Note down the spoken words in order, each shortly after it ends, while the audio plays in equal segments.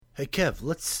Hey Kev,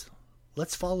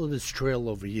 let's follow this trail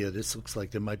over here. This looks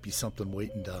like there might be something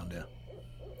waiting down there.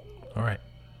 All right.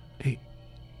 Hey,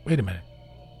 wait a minute.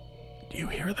 Do you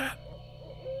hear that?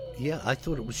 Yeah, I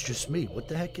thought it was just me. What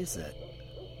the heck is that?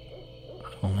 I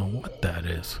don't know what that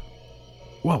is.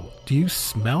 Whoa, do you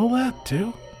smell that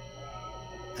too?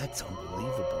 That's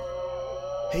unbelievable.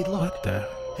 Hey, look. What the?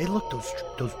 Hey, look,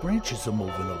 those branches are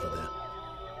moving over there.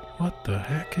 What the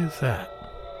heck is that?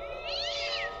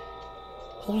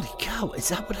 Holy cow, is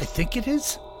that what I think it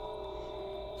is?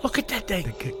 Look at that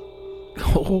thing.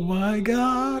 Oh my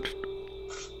God.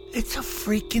 It's a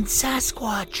freaking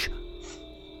Sasquatch.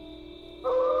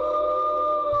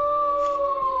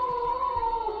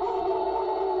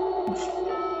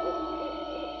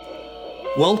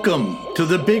 Welcome to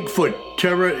the Bigfoot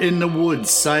Terror in the Woods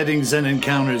Sightings and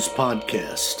Encounters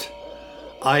podcast.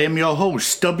 I am your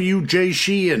host, W.J.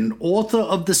 Sheehan, author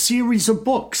of the series of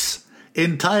books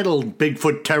entitled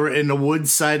Bigfoot Terror in the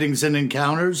Woods Sightings and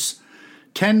Encounters,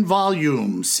 10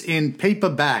 volumes in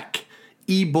paperback,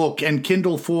 ebook, and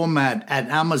Kindle format at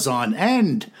Amazon,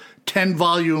 and 10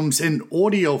 volumes in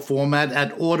audio format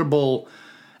at Audible,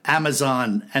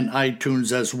 Amazon, and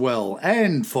iTunes as well.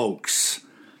 And, folks,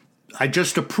 I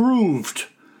just approved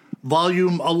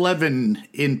volume 11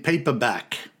 in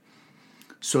paperback.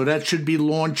 So that should be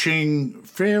launching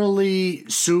fairly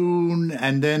soon,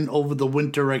 and then over the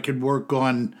winter I could work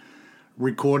on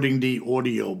recording the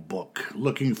audio book.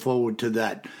 Looking forward to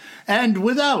that. And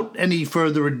without any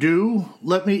further ado,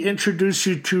 let me introduce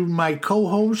you to my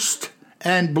co-host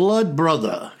and blood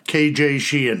brother, KJ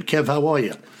Sheehan. Kev, how are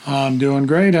you? I'm doing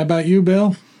great. How about you,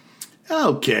 Bill?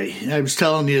 Okay. I was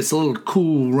telling you it's a little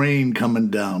cool rain coming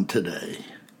down today.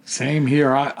 Same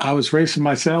here. I was racing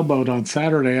my sailboat on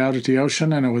Saturday out at the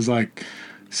ocean, and it was like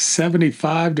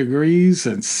 75 degrees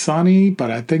and sunny,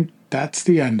 but I think that's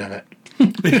the end of it.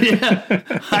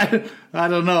 Yeah, I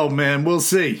don't know, man. We'll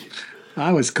see.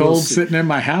 I was cold sitting in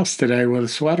my house today with a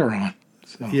sweater on.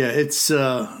 So. Yeah, it's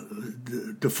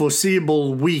the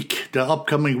foreseeable week, the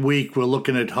upcoming week, we're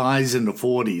looking at highs in the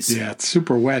 40s. Yeah, it's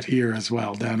super wet here as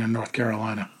well down in North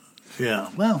Carolina. Yeah,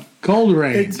 well. Cold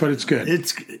rain, but it's good.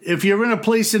 If you're in a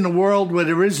place in the world where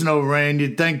there is no rain,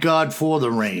 you'd thank God for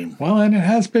the rain. Well, and it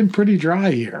has been pretty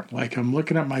dry here. Like, I'm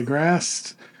looking at my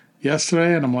grass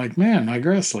yesterday, and I'm like, man, my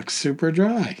grass looks super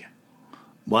dry.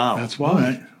 Wow. That's why.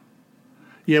 Right.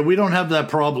 Yeah, we don't have that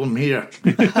problem here.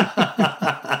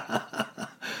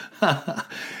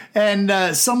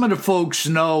 And some of the folks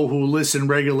know who listen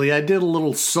regularly, I did a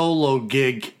little solo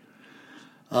gig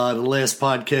the last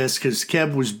podcast because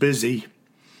Kev was busy.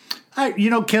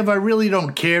 Kev, I really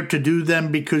don't care to do them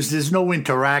because there's no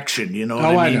interaction, you know what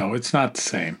I mean? I know. It's not the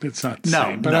same. It's not the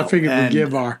same. But I figured we'd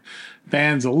give our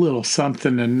fans a little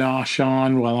something to nosh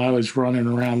on while I was running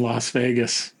around Las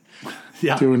Vegas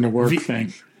doing the work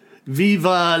thing.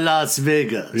 Viva Las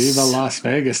Vegas. Viva Las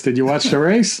Vegas. Did you watch the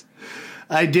race?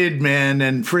 I did, man,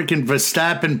 and freaking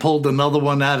Verstappen pulled another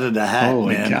one out of the hat,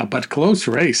 Holy man. cow, but close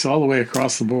race all the way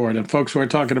across the board. And folks, we're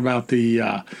talking about the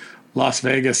Las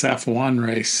Vegas F1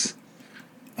 race.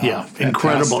 Yeah,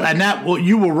 incredible. And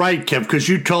you were right, Kev, because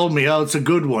you told me, it's a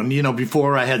good one,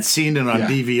 before I had seen it on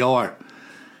DVR.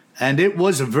 And it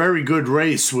was a very good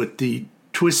race with the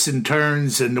twists and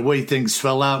turns and the way things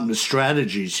fell out and the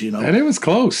strategies, And it was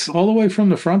close, all the way from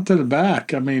the front to the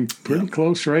back. I mean, pretty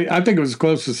close race. I think it was the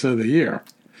closest of the year.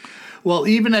 Well,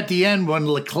 even at the end when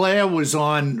Leclerc was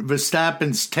on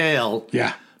Verstappen's tail,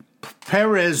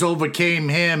 Perez overcame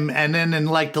him, and then in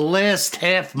like the last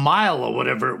half mile or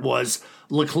whatever it was,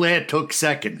 Leclerc took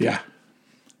second. Yeah.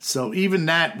 So even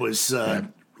that was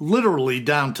literally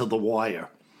down to the wire.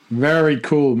 Very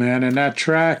cool, man. And that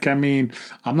track, I mean,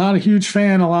 I'm not a huge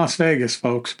fan of Las Vegas,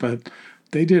 folks, but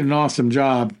they did an awesome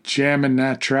job jamming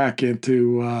that track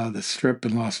into the strip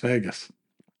in Las Vegas.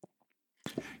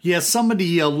 Yeah, some of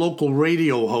the local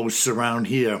radio hosts around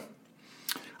here,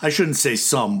 I shouldn't say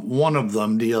some, one of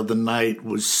them the other night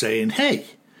was saying, hey,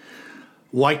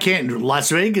 why can't Las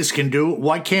Vegas can do it?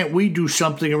 Why can't we do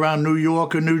something around New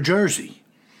York or New Jersey?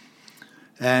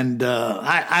 And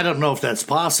I don't know if that's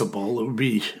possible. It would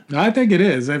be. I think it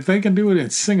is. If they can do it in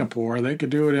Singapore, they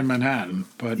could do it in Manhattan.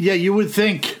 But yeah, you would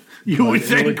think. Right?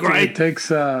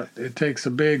 It takes a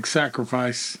big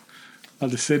sacrifice of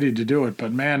the city to do it.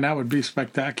 But man, that would be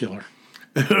spectacular.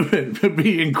 It would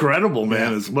be incredible,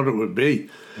 man. Is what it would be.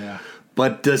 Yeah.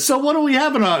 But so what do we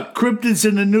have in our cryptids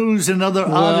in the news and other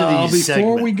oddities before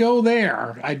segment? we go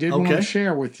there, I did want to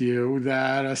share with you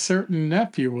that a certain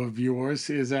nephew of yours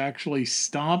is actually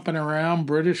stomping around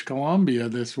British Columbia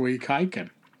this week hiking.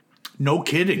 No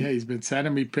kidding. Yeah, he's been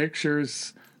sending me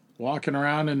pictures walking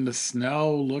around in the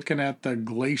snow, looking at the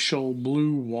glacial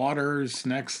blue waters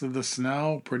next to the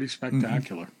snow. Pretty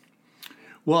spectacular.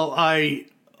 Well, I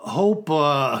hope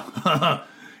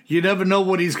you never know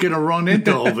what he's going to run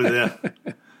into over there.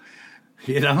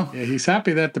 You know? Yeah, he's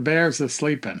happy that the bears are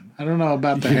sleeping. I don't know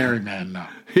about the hairy man, though.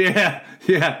 Yeah.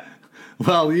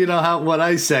 Well, you know what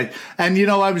I say. And,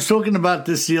 I was talking about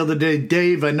this the other day.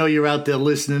 Dave, I know you're out there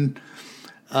listening.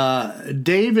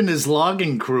 Dave and his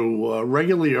logging crew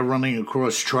regularly are running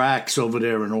across tracks over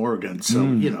there in Oregon.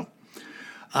 So,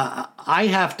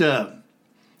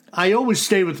 I always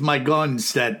stay with my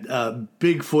guns that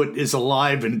Bigfoot is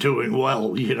alive and doing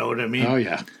well. You know what I mean? Oh,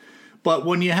 yeah. But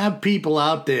when you have people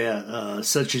out there,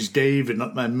 such as Dave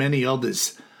and many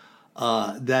others,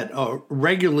 that are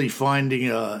regularly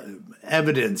finding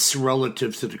evidence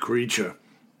relative to the creature,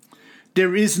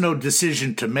 there is no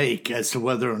decision to make as to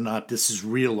whether or not this is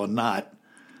real or not,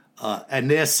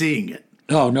 and they're seeing it.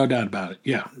 Oh, no doubt about it.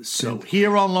 Yeah. So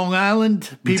here on Long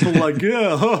Island, people are like,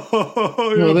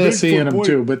 well, they're seeing them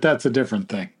too, but that's a different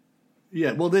thing.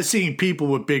 Yeah, well, they're seeing people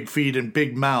with big feet and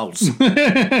big mouths. They're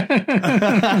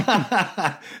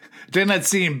not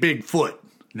seeing Bigfoot.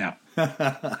 No.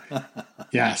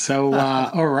 Yeah, so,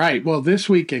 all right. Well, this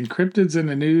week in Cryptids in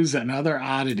the News and Other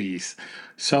Oddities.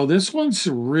 So this one's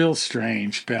real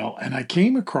strange, Bill, and I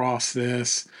came across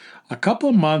this a couple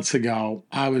of months ago.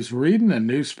 I was reading a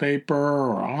newspaper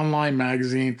or online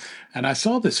magazine, and I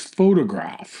saw this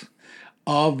photograph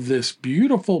of this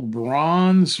beautiful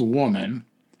bronze woman,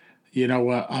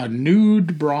 a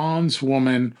nude bronze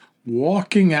woman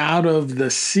walking out of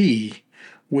the sea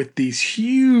with these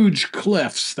huge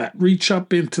cliffs that reach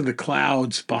up into the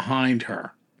clouds behind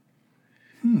her.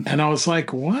 And I was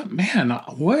like, what? Man,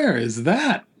 where is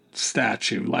that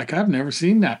statue? Like, I've never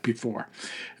seen that before.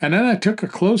 And then I took a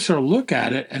closer look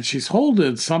at it, and she's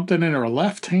holding something in her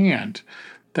left hand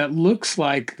that looks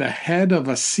like the head of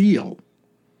a seal,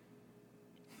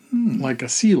 like a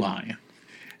sea lion.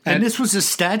 And this was a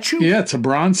statue? Yeah, it's a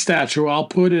bronze statue. I'll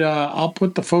put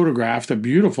the photograph, the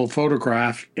beautiful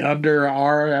photograph, under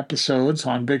our episodes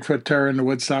on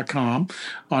BigfootTerrorInTheWoods.com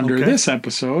under this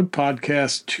episode,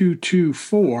 podcast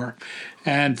 224.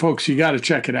 And folks, you got to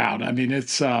check it out. I mean,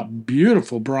 it's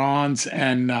beautiful bronze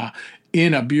and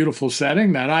in a beautiful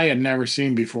setting that I had never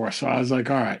seen before. So I was like,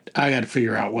 all right, I got to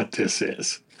figure out what this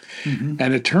is. Mm-hmm.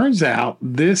 And it turns out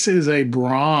this is a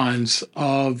bronze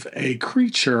of a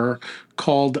creature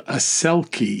called a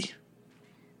selkie.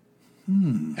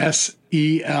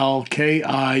 Selkie.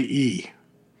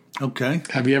 Okay.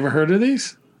 Have you ever heard of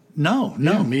these? No.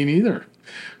 Yeah, me neither.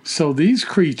 So these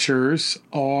creatures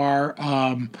are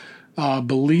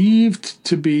believed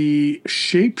to be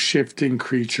shape-shifting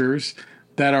creatures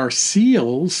that are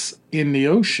seals in the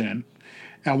ocean.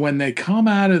 And when they come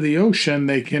out of the ocean,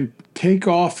 they can take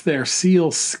off their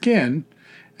seal skin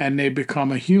and they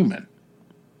become a human.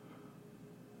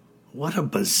 What a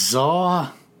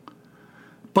bizarre...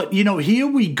 But, here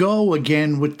we go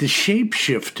again with the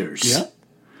shapeshifters.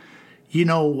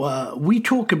 Yeah. We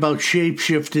talk about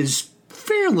shapeshifters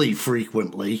fairly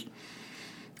frequently.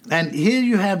 And here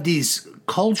you have these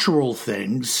cultural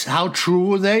things. How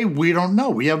true are they? We don't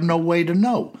know. We have no way to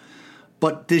know.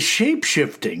 But the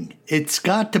shape-shifting, it's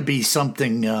got to be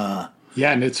something...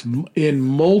 Yeah, and it's in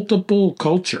multiple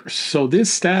cultures. So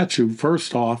this statue,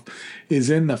 first off, is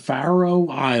in the Faroe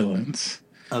Islands.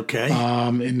 Okay.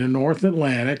 In the North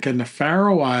Atlantic. And the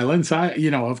Faroe Islands,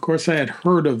 of course I had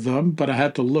heard of them, but I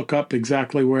had to look up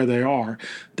exactly where they are.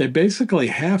 They're basically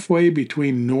halfway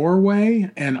between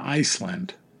Norway and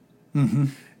Iceland. Mm-hmm.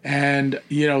 And,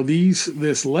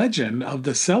 this legend of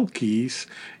the Selkies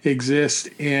exists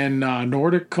in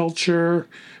Nordic culture,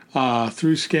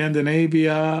 through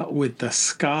Scandinavia, with the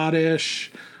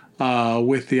Scottish,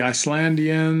 with the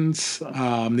Icelandians,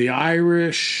 the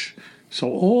Irish. So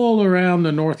all around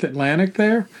the North Atlantic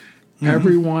there,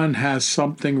 everyone has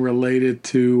something related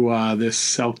to this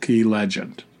Selkie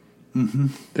legend. Mm-hmm.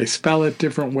 They spell it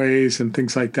different ways and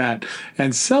things like that.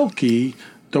 And Selkie,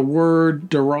 the word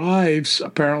derives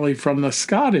apparently from the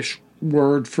Scottish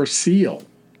word for seal.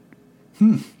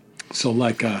 So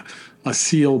like a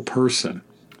seal person.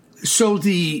 So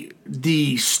the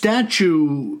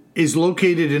statue is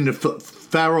located in the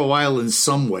Faroe Islands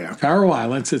somewhere. Faroe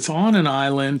Islands. It's on an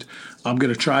island. I'm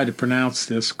going to try to pronounce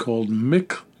this, called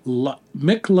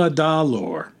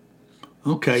Mikladalur.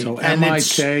 Okay. So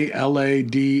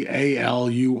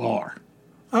Mikladalur.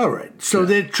 All right. So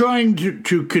they're trying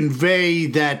to convey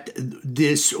that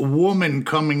this woman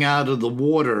coming out of the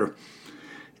water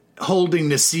holding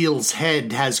the seal's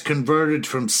head has converted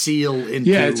from seal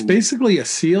into... Yeah, it's basically a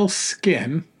seal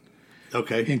skin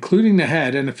Okay. including the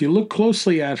head. And if you look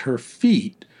closely at her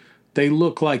feet, they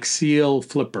look like seal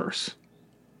flippers.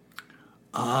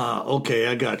 Okay,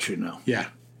 I got you now. Yeah.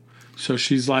 So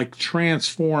she's like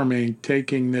transforming,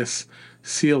 taking this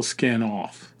seal skin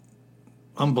off.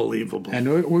 Unbelievable. And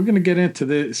we're going to get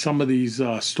into some of these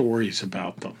stories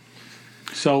about them.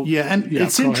 So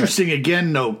It's interesting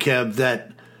again, though, Kev,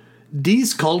 that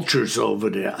these cultures over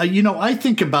there, I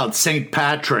think about St.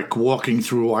 Patrick walking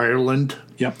through Ireland.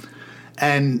 Yep.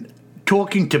 And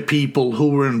talking to people who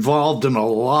were involved in a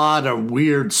lot of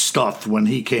weird stuff when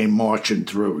he came marching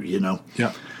through,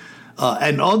 Yeah.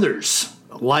 And others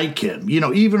like him,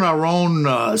 even our own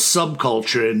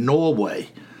subculture in Norway.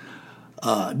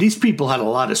 These people had a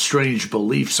lot of strange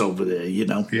beliefs over there,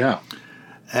 Yeah.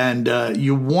 And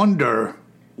you wonder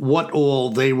what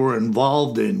all they were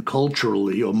involved in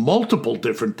culturally, or multiple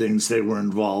different things they were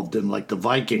involved in, like the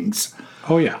Vikings.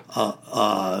 Oh, yeah.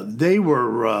 They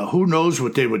were, who knows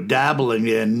what they were dabbling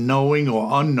in, knowing or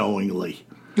unknowingly.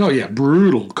 Oh, yeah.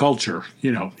 Brutal culture,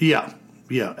 Yeah,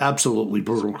 absolutely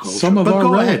brutal culture. Some of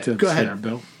our relatives Go ahead. there,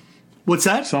 Bill. What's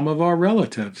that? Some of our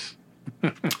relatives.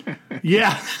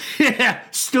 Yeah,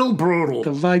 still brutal.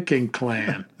 The Viking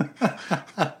clan.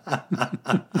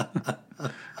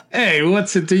 Hey,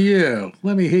 what's it to you?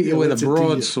 Let me hit you with a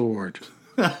broadsword.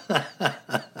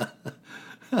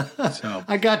 So,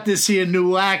 I got this here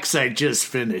new axe I just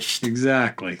finished.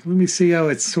 exactly. Let me see how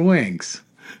it swings.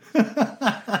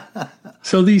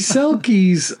 So these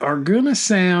Selkies are going to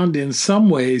sound in some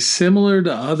ways similar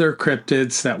to other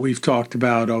cryptids that we've talked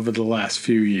about over the last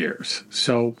few years.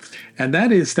 And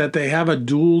that is that they have a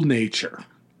dual nature.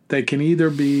 They can either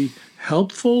be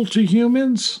helpful to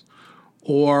humans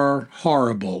or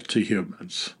horrible to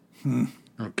humans.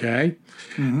 Okay?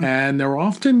 Mm-hmm. And they're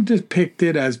often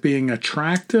depicted as being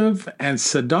attractive and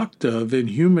seductive in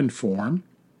human form.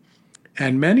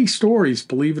 And many stories,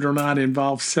 believe it or not,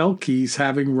 involve Selkies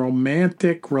having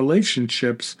romantic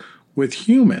relationships with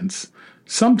humans,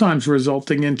 sometimes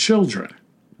resulting in children.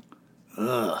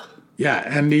 Yeah,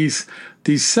 and these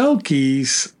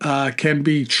Selkies can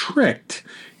be tricked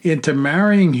into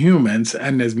marrying humans,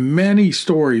 and there's many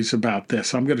stories about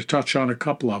this. I'm going to touch on a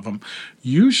couple of them.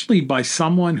 Usually by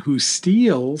someone who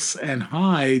steals and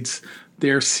hides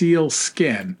their seal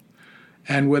skin.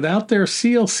 And without their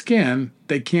seal skin,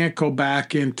 they can't go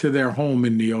back into their home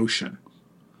in the ocean.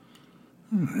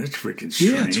 That's freaking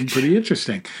strange. Yeah, it's pretty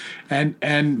interesting.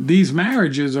 And these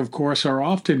marriages, of course, are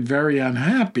often very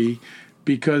unhappy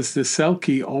because the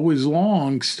Selkie always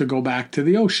longs to go back to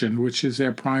the ocean, which is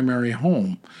their primary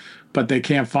home. But they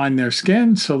can't find their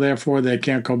skin, so therefore they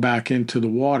can't go back into the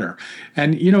water.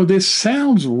 And, this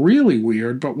sounds really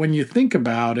weird, but when you think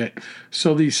about it,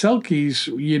 so these Selkies,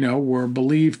 were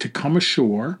believed to come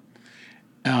ashore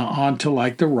onto,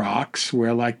 like, the rocks,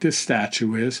 where, like, this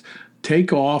statue is,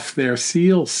 take off their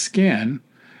seal skin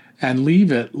and leave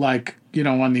it, like,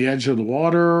 on the edge of the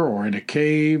water or in a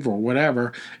cave or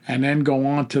whatever, and then go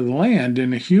onto the land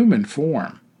in a human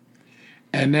form.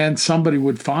 And then somebody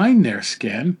would find their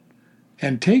skin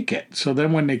and take it. So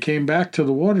then when they came back to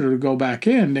the water to go back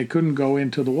in, they couldn't go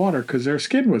into the water because their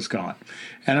skin was gone.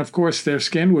 And of course, their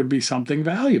skin would be something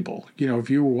valuable. If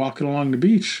you were walking along the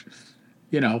beach,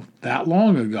 that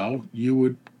long ago, you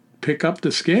would pick up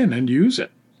the skin and use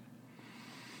it.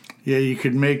 Yeah, you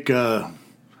could make a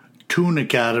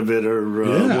tunic out of it or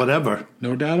whatever.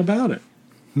 No doubt about it.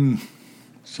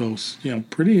 So,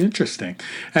 pretty interesting.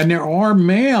 And there are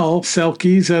male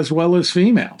Selkies as well as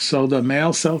female. So the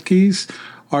male Selkies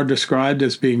are described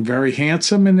as being very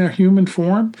handsome in their human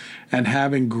form and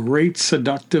having great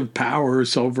seductive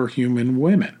powers over human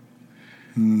women.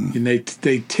 And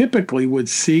they typically would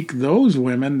seek those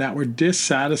women that were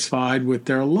dissatisfied with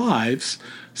their lives,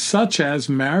 such as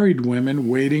married women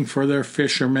waiting for their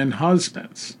fishermen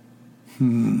husbands.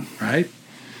 Right?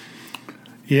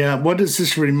 Yeah, what does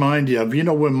this remind you of?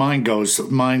 Where mine goes?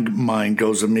 Mine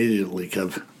goes immediately,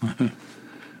 Kev.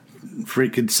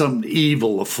 Freaking some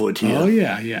evil afoot here. Oh,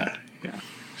 yeah.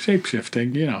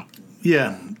 Shape-shifting,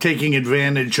 Yeah, taking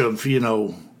advantage of,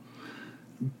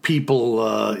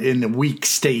 people in a weak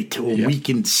state or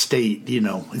weakened state,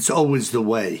 It's always the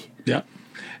way. Yep.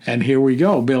 And here we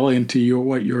go, Bill, into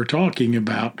what you're talking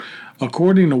about.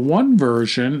 According to one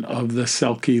version of the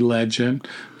Selkie legend,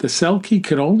 the Selkie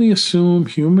could only assume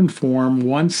human form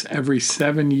once every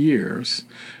 7 years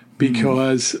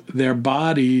because their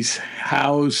bodies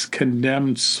house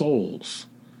condemned souls.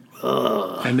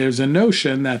 And there's a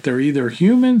notion that they're either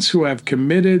humans who have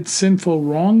committed sinful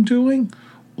wrongdoing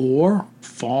or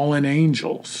fallen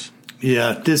angels.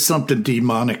 Yeah, there's something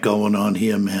demonic going on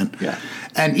here, man. Yeah.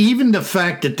 And even the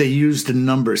fact that they used the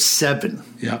number 7.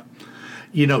 Yeah.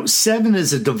 7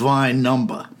 is a divine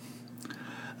number,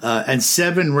 and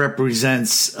 7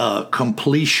 represents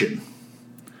completion.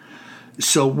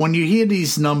 So when you hear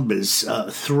these numbers,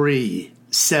 3,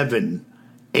 7,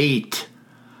 8,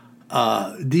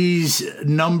 these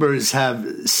numbers have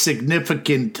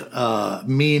significant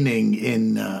meaning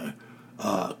in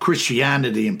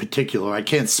Christianity in particular. I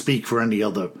can't speak for any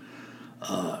other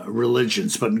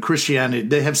religions, but in Christianity,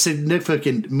 they have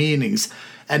significant meanings.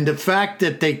 And the fact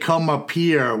that they come up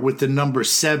here with the number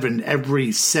 7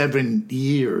 every 7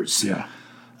 years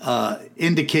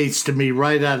indicates to me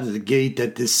right out of the gate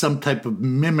that there's some type of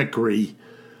mimicry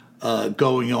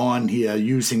going on here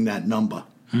using that number.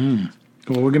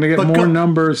 Well, we're going to get more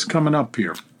numbers coming up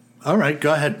here. All right,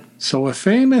 go ahead. So a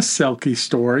famous Selkie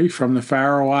story from the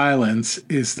Faroe Islands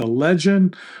is the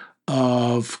legend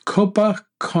of Kopa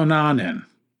Konanen.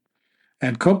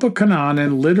 And Kopa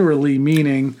Konanen literally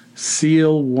meaning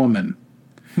seal woman.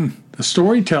 The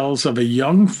story tells of a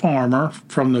young farmer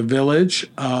from the village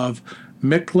of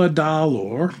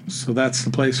Mikladalur, so that's the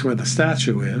place where the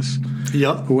statue is,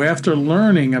 who after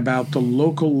learning about the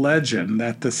local legend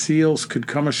that the seals could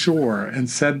come ashore and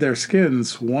shed their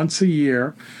skins once a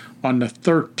year on the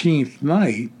 13th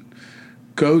night,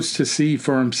 goes to sea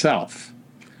for himself.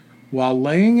 While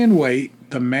laying in wait,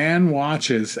 the man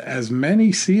watches as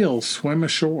many seals swim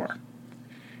ashore.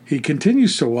 He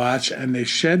continues to watch, and they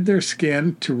shed their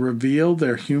skin to reveal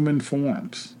their human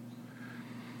forms.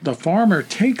 The farmer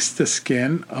takes the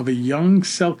skin of a young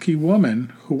Selkie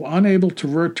woman who, unable to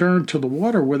return to the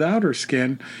water without her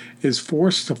skin, is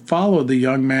forced to follow the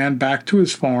young man back to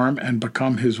his farm and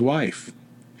become his wife.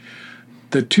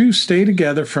 The two stay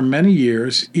together for many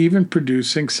years, even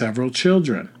producing several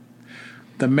children.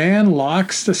 The man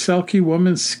locks the Selkie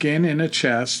woman's skin in a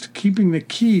chest, keeping the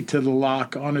key to the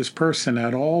lock on his person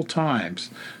at all times,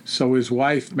 so his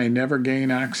wife may never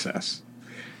gain access.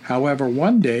 However,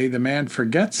 one day the man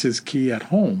forgets his key at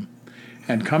home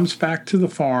and comes back to the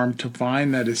farm to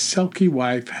find that his Selkie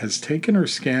wife has taken her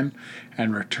skin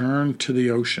and returned to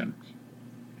the ocean.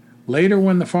 Later,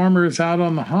 when the farmer is out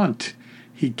on the hunt,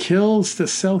 he kills the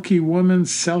Selkie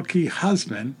woman's Selkie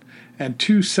husband and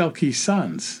 2 Selkie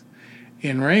sons.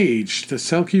 Enraged, the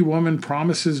Selkie woman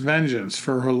promises vengeance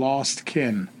for her lost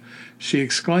kin. She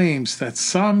exclaims that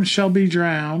some shall be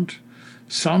drowned,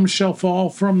 some shall fall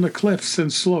from the cliffs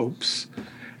and slopes,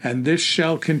 and this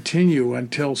shall continue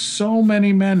until so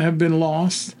many men have been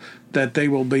lost that they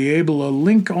will be able to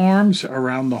link arms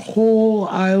around the whole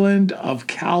island of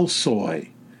Kalsoy.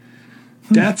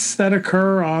 Deaths that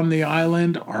occur on the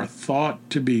island are thought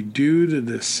to be due to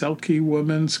the Selkie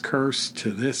woman's curse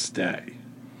to this day.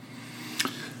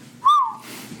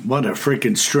 What a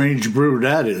freaking strange brew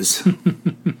that is.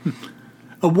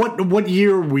 What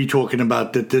year are we talking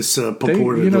about that this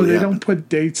purportedly they don't put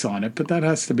dates on it, but that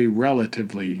has to be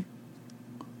relatively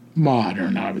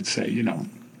modern, I would say,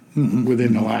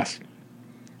 within the last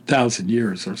 1,000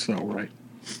 years or so, right?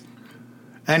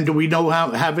 And do we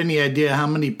have any idea how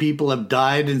many people have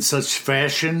died in such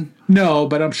fashion? No,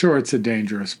 but I'm sure it's a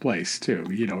dangerous place, too.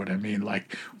 You know what I mean?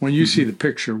 Like, when you see the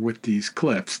picture with these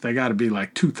cliffs, they got to be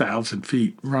like 2,000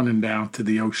 feet running down to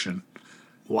the ocean.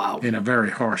 Wow. In a very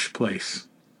harsh place.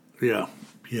 Yeah.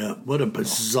 What a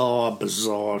bizarre.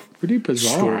 Pretty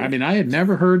bizarre. Story. I mean, I had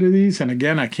never heard of these, and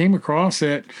again, I came across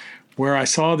it where I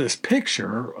saw this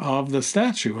picture of the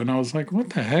statue, and I was like, what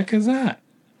the heck is that?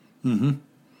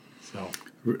 So...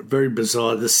 very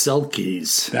bizarre. The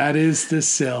Selkies. That is the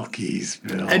Selkies,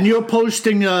 Bill. And you're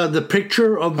posting the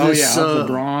picture of this... of the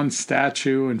bronze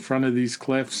statue in front of these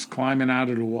cliffs climbing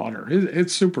out of the water.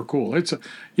 It's super cool. It's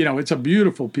a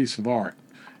beautiful piece of art,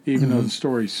 even though the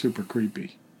story's super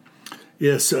creepy.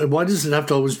 Yes. Why does it have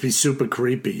to always be super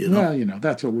creepy? Well,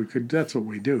 that's what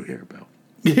we do here, Bill.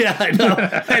 Yeah, I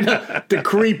know.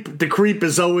 The creep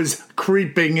is always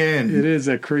creeping in. It is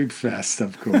a creep fest,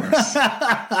 of course.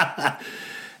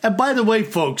 And by the way,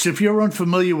 folks, if you're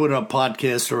unfamiliar with our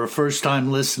podcast or a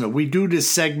first-time listener, we do this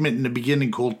segment in the beginning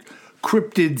called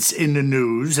Cryptids in the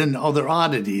News and Other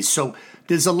Oddities. So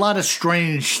there's a lot of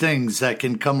strange things that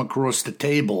can come across the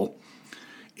table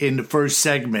in the first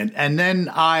segment. And then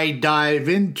I dive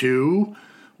into,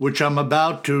 which I'm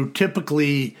about to,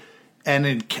 typically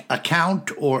an account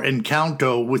or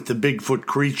encounter with the Bigfoot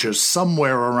creature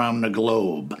somewhere around the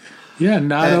globe. Yeah,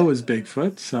 not always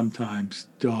Bigfoot, sometimes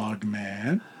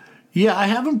Dogman. Yeah, I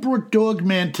haven't brought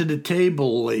Dogman to the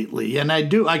table lately, and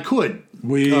I could.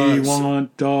 We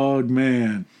want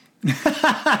Dogman.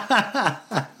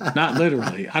 Not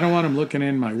literally. I don't want him looking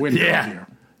in my window here.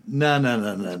 No.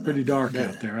 It's pretty dark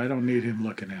out there. I don't need him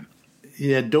looking in.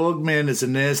 Yeah, Dogman is a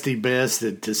nasty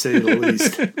bastard, to say the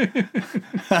least.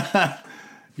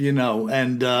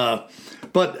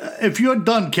 But if you're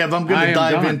done, Kev, I'm going to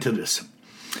dive into this.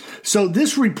 So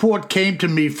this report came to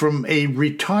me from a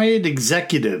retired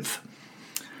executive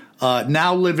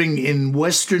now living in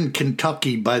Western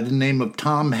Kentucky by the name of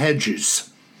Tom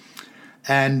Hedges.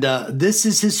 And this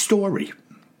is his story.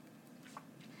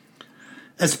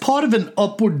 As part of an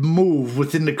upward move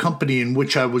within the company in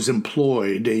which I was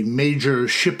employed, a major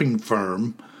shipping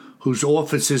firm whose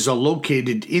offices are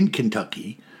located in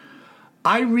Kentucky,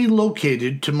 I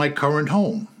relocated to my current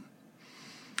home.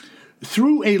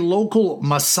 Through a local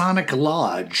Masonic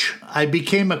lodge, I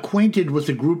became acquainted with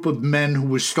a group of men who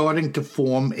were starting to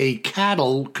form a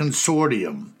cattle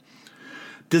consortium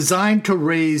designed to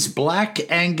raise black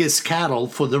Angus cattle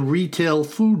for the retail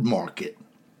food market.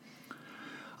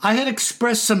 I had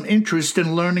expressed some interest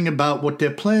in learning about what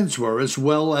their plans were, as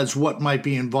well as what might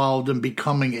be involved in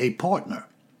becoming a partner.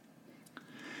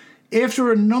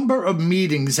 After a number of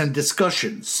meetings and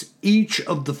discussions, each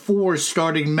of the 4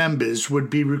 starting members would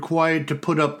be required to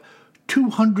put up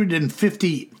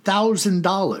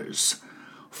 $250,000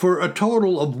 for a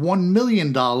total of $1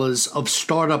 million of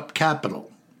startup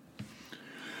capital.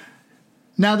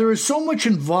 Now, there is so much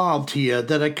involved here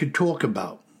that I could talk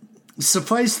about.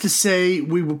 Suffice to say,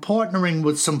 we were partnering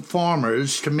with some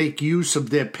farmers to make use of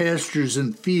their pastures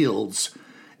and fields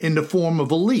in the form of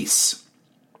a lease,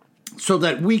 so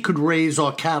that we could raise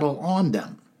our cattle on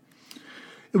them.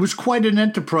 It was quite an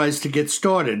enterprise to get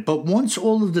started, but once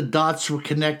all of the dots were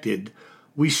connected,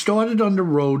 we started on the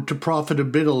road to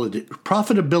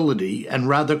profitability and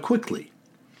rather quickly.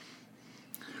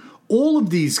 All of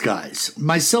these guys,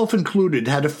 myself included,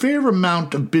 had a fair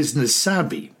amount of business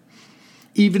savvy.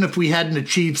 Even if we hadn't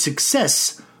achieved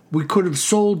success, we could have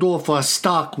sold off our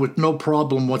stock with no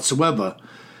problem whatsoever,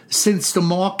 since the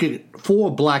market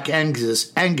for black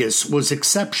Angus was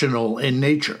exceptional in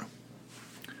nature.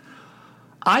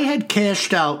 I had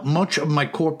cashed out much of my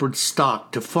corporate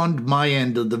stock to fund my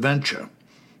end of the venture,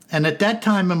 and at that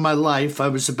time in my life I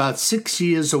was about 6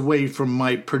 years away from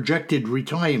my projected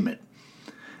retirement,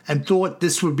 and thought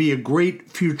this would be a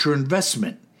great future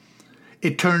investment.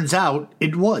 It turns out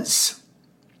it was.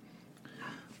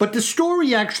 But the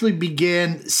story actually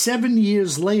began 7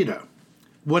 years later,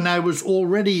 when I was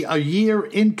already a year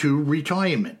into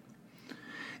retirement.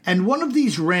 And one of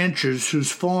these ranchers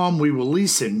whose farm we were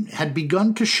leasing had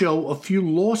begun to show a few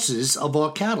losses of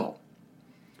our cattle.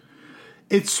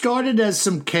 It started as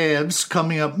some calves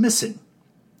coming up missing,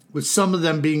 with some of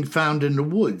them being found in the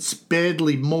woods,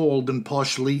 badly mauled and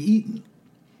partially eaten.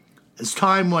 As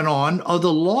time went on, other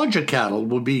larger cattle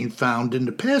were being found in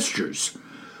the pastures,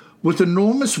 with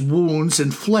enormous wounds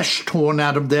and flesh torn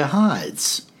out of their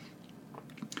hides.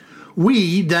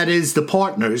 We, that is, the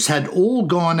partners, had all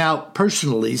gone out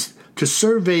personally to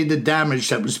survey the damage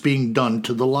that was being done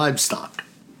to the livestock.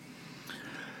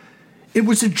 It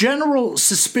was a general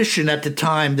suspicion at the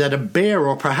time that a bear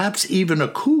or perhaps even a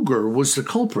cougar was the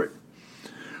culprit,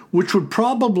 which would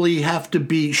probably have to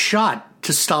be shot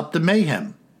to stop the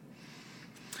mayhem.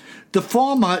 The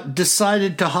farmer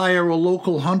decided to hire a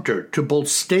local hunter to both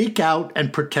stake out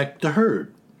and protect the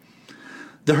herd.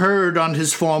 The herd on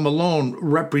his farm alone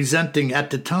representing at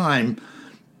the time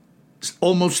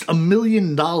almost $1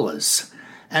 million.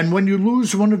 And when you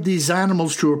lose one of these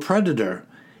animals to a predator,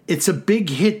 it's a big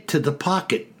hit to the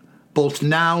pocket, both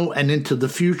now and into the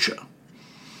future.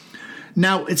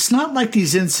 Now, it's not like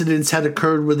these incidents had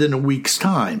occurred within a week's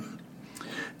time.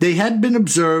 They had been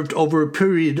observed over a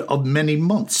period of many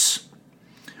months.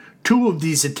 2 of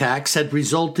these attacks had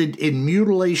resulted in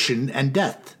mutilation and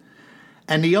death,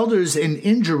 and the others in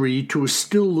injury to a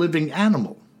still living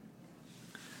animal.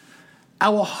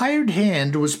 Our hired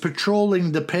hand was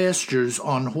patrolling the pastures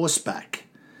on horseback,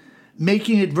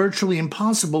 making it virtually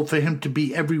impossible for him to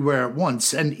be everywhere at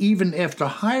once, and even after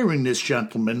hiring this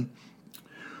gentleman,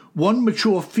 one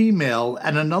mature female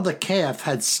and another calf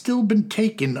had still been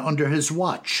taken under his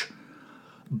watch.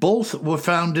 Both were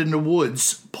found in the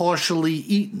woods, partially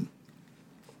eaten.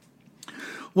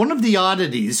 One of the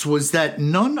oddities was that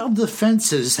none of the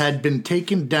fences had been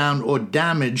taken down or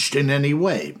damaged in any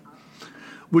way,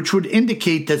 which would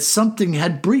indicate that something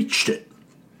had breached it.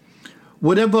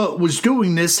 Whatever was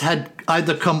doing this had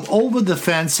either come over the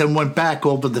fence and went back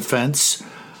over the fence,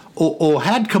 or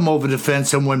had come over the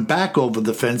fence and went back over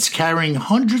the fence, carrying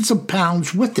hundreds of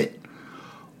pounds with it,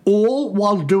 all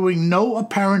while doing no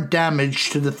apparent damage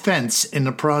to the fence in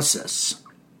the process.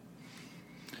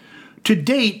 To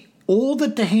date, all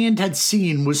that the hand had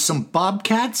seen was some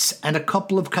bobcats and a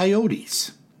couple of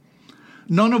coyotes,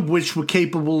 none of which were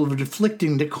capable of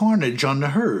inflicting the carnage on the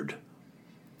herd.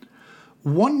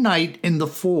 One night in the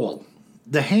fall,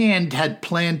 the hand had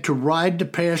planned to ride the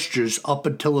pastures up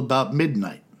until about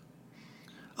midnight.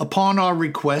 Upon our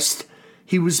request,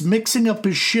 he was mixing up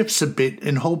his shifts a bit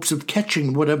in hopes of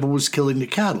catching whatever was killing the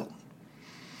cattle.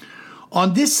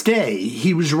 On this day,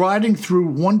 he was riding through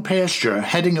one pasture,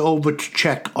 heading over to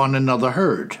check on another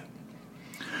herd.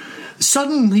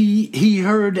 Suddenly, he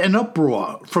heard an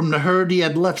uproar from the herd he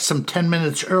had left some 10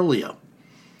 minutes earlier.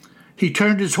 He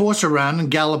turned his horse around and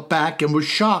galloped back and was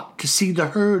shocked to see the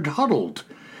herd huddled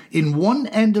in one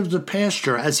end of the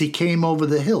pasture as he came over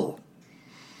the hill.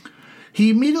 He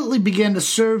immediately began to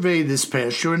survey this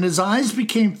pasture, and his eyes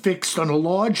became fixed on a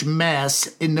large mass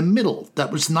in the middle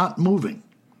that was not moving.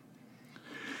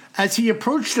 As he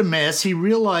approached the mass, he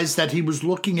realized that he was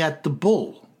looking at the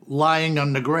bull lying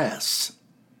on the grass.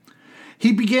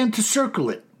 He began to circle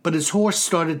it, but his horse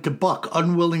started to buck,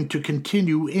 unwilling to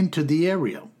continue into the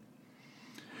area.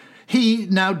 He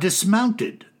now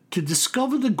dismounted to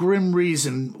discover the grim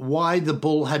reason why the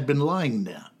bull had been lying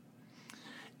there.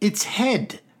 Its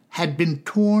head had been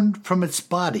torn from its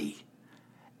body,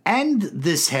 and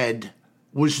this head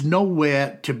was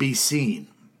nowhere to be seen.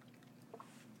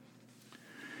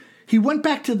 He went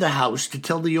back to the house to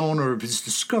tell the owner of his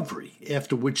discovery,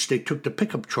 after which they took the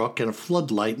pickup truck and a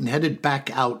floodlight and headed back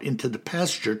out into the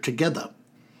pasture together.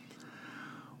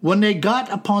 When they got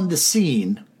upon the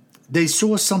scene, they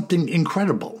saw something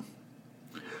incredible.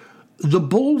 The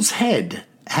bull's head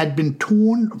had been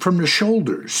torn from the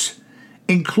shoulders,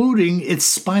 including its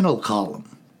spinal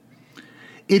column.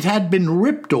 It had been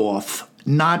ripped off,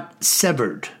 not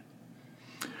severed.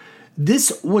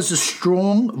 This was a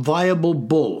strong, viable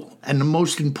bull and the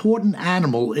most important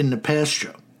animal in the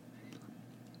pasture.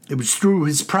 It was through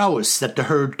his prowess that the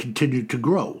herd continued to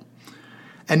grow,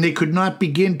 and they could not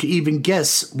begin to even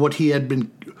guess what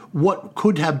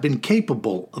could have been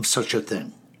capable of such a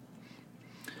thing.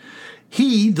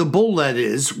 He, the bull that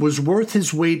is, was worth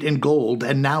his weight in gold,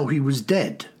 and now he was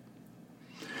dead.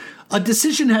 A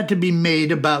decision had to be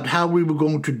made about how we were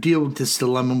going to deal with this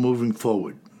dilemma moving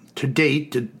forward. To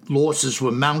date, the losses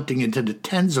were mounting into the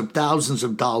tens of thousands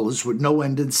of dollars with no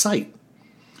end in sight.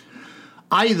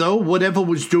 Either whatever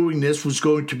was doing this was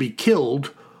going to be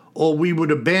killed, or we would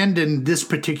abandon this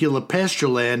particular pasture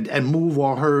land and move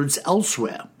our herds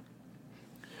elsewhere.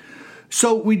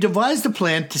 So we devised a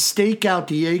plan to stake out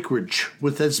the acreage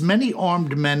with as many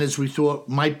armed men as we thought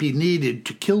might be needed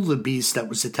to kill the beast that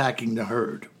was attacking the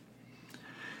herd.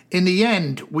 In the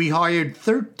end, we hired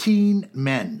 13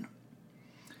 men.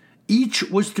 Each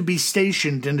was to be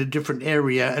stationed in a different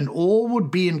area, and all would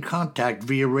be in contact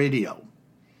via radio.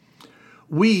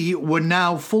 We were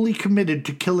now fully committed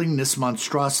to killing this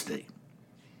monstrosity.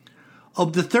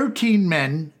 Of the 13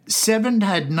 men, 7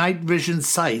 had night vision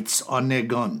sights on their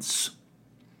guns.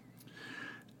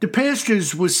 The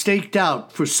pastures were staked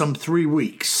out for some 3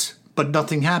 weeks, but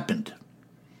nothing happened.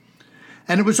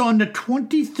 And it was on the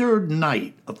 23rd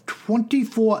night of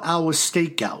 24-hour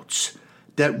stakeouts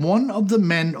that one of the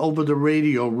men over the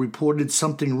radio reported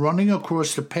something running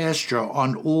across the pasture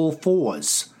on all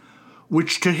fours,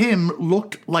 which to him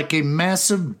looked like a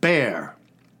massive bear.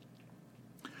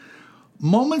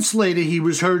 Moments later, he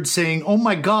was heard saying, "Oh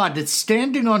my God, it's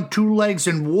standing on 2 legs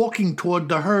and walking toward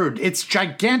the herd. It's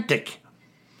gigantic."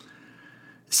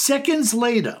 Seconds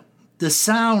later, the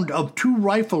sound of 2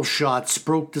 rifle shots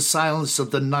broke the silence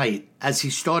of the night as he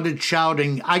started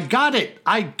shouting, "I got it!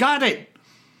 I got it!"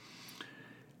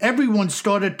 Everyone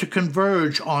started to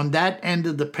converge on that end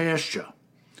of the pasture,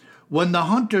 when the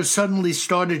hunter suddenly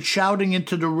started shouting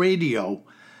into the radio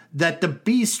that the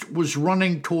beast was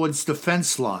running towards the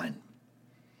fence line.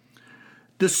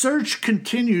 The search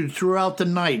continued throughout the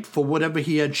night for whatever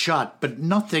he had shot, but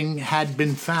nothing had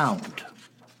been found.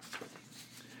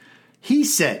 He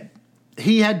said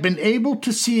he had been able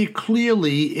to see it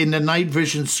clearly in the night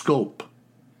vision scope.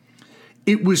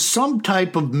 It was some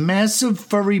type of massive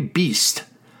furry beast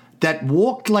that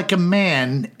walked like a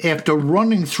man after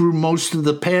running through most of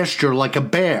the pasture like a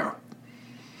bear.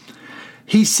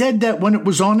 He said that when it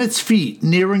was on its feet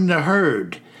nearing the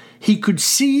herd, he could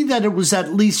see that it was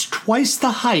at least twice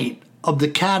the height of the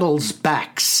cattle's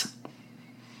backs.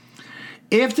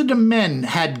 After the men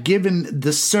had given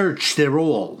the search their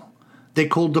all, they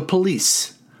called the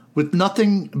police, with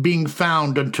nothing being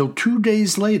found until 2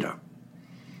 days later.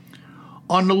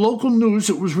 On the local news,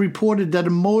 it was reported that a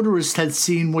motorist had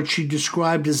seen what she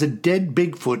described as a dead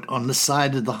Bigfoot on the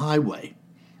side of the highway.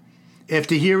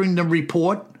 After hearing the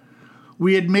report,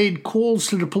 we had made calls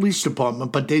to the police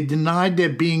department, but they denied there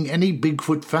being any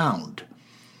Bigfoot found.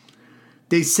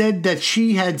 They said that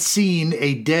she had seen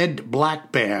a dead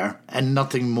black bear and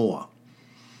nothing more.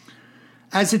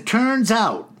 As it turns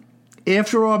out,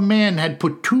 after our man had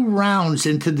put 2 rounds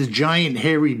into the giant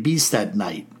hairy beast that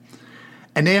night,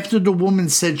 and after the woman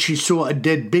said she saw a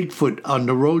dead Bigfoot on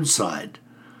the roadside,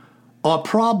 our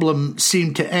problem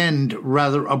seemed to end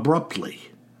rather abruptly.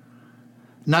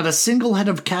 Not a single head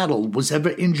of cattle was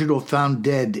ever injured or found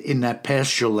dead in that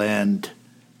pasture land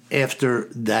after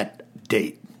that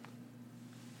date.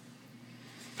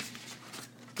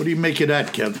 What do you make of that,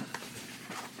 Kev?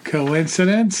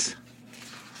 Coincidence?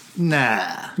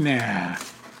 Nah. I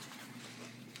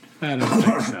don't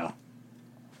think so.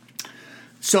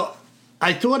 So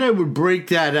I thought I would break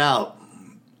that out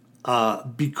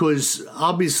because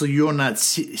obviously you're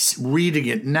not reading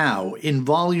it now. In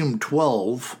Volume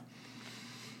 12,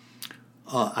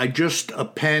 I just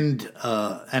append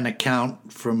an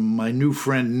account from my new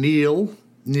friend Neil.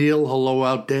 Neil, hello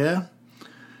out there,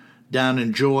 down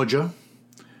in Georgia,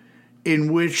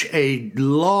 in which a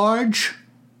large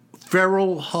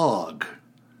feral hog,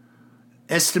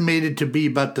 estimated to be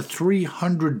about the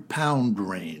 300-pound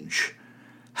range,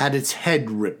 had its head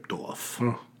ripped off.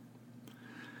 Oh.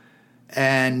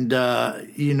 And,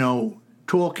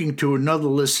 talking to another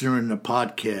listener in the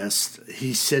podcast,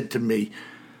 he said to me,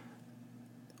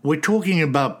 we're talking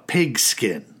about pig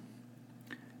skin.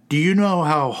 Do you know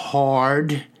how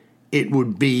hard it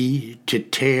would be to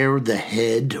tear the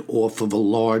head off of a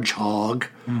large hog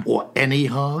or any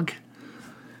hog?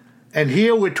 And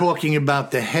here we're talking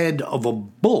about the head of a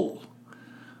bull.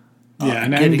 Yeah,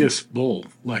 an Angus bull.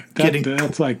 Like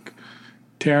that's like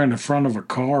tearing the front of a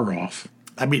car off.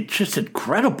 I mean, just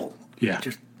incredible. Yeah.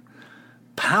 Just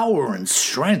power and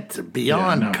strength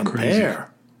beyond compare.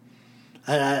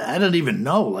 I don't even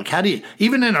know. Like, how do you,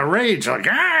 even in a rage, like,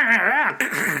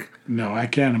 No, I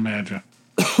can't imagine.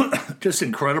 Just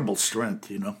incredible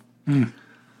strength,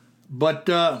 But,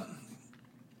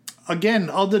 again,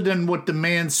 other than what the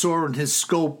man saw in his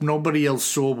scope, nobody else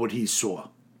saw what he saw.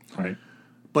 Right.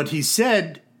 But he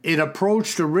said it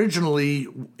approached originally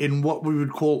in what we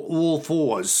would call all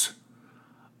fours,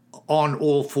 on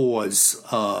all fours,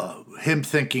 him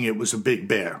thinking it was a big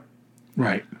bear.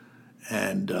 Right.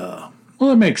 And,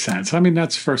 well, it makes sense. I mean,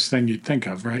 that's the first thing you'd think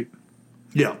of, right?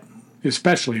 Yeah.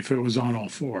 Especially if it was on all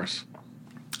fours.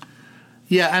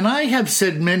 Yeah, and I have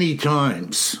said many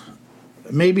times,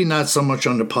 maybe not so much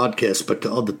on the podcast, but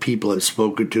to other people I've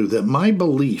spoken to, that my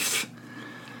belief,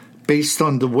 based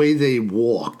on the way they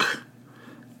walk,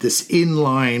 this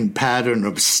inline pattern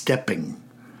of stepping,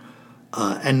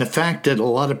 and the fact that a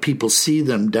lot of people see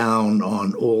them down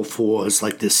on all fours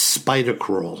like this spider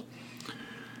crawl,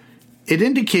 it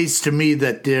indicates to me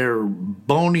that their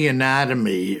bony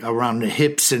anatomy around the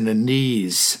hips and the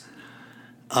knees,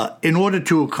 in order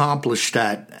to accomplish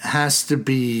that, has to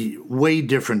be way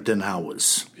different than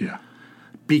ours. Yeah.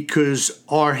 Because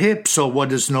our hips are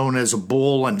what is known as a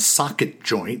ball and socket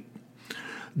joint.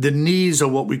 The knees are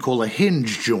what we call a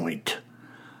hinge joint.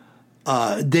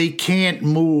 They can't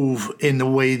move in the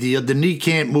way the knee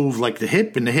can't move like the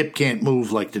hip, and the hip can't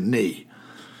move like the knee.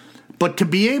 But to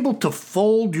be able to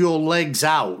fold your legs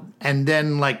out and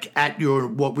then like at your,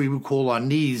 what we would call our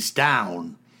knees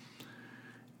down,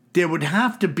 there would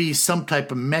have to be some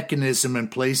type of mechanism in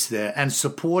place there and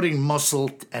supporting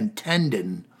muscle and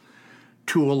tendon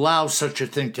to allow such a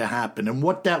thing to happen. And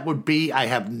what that would be, I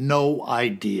have no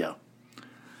idea.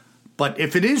 But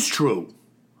if it is true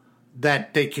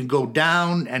that they can go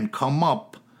down and come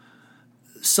up,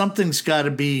 something's got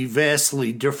to be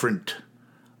vastly different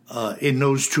in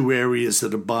those two areas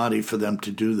of the body for them to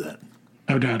do that.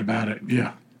 No doubt about it,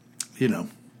 yeah. Wild.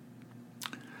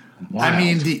 I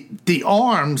mean, the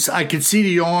arms, I could see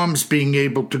the arms being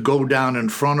able to go down in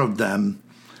front of them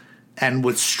and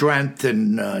with strength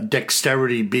and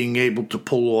dexterity being able to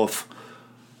pull off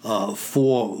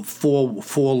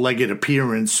four-legged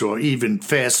appearance or even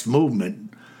fast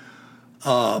movement.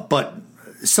 But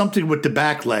something with the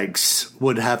back legs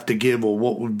would have to give, or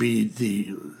what would be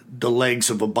the legs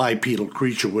of a bipedal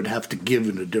creature would have to give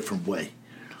in a different way.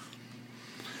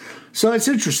 So it's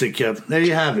interesting, Kev. There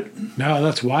you have it. No,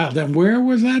 that's wild. And where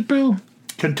was that, Bill?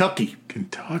 Kentucky.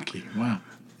 Kentucky. Wow.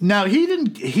 Now he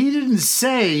didn't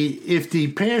say if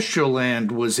the pasture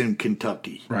land was in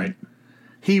Kentucky. Right.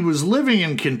 He was living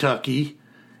in Kentucky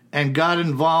and got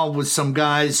involved with some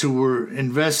guys who were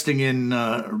investing in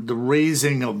the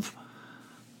raising of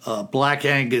black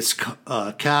Angus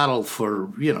cattle for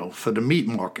the meat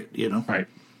market, Right.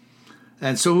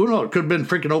 And so who knows? It could have been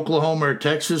freaking Oklahoma or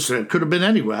Texas. Or it could have been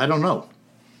anywhere. I don't know.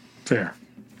 Fair.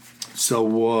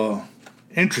 So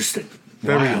interesting.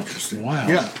 Very interesting. Wild.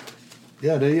 Yeah.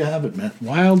 Yeah, there you have it, man.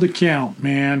 Wild account,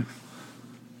 man.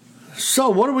 So,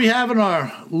 what do we have in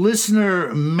our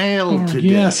listener mail today?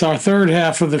 Yes, our third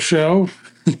half of the show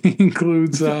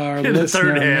includes our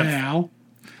listener mail.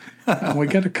 We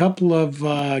got a couple of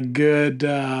good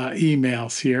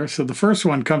emails here. So the first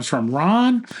one comes from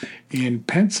Ron in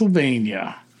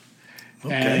Pennsylvania.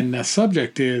 Okay. And the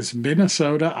subject is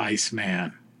Minnesota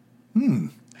Iceman. And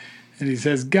he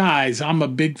says, guys, I'm a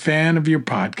big fan of your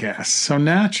podcast. So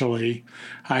naturally,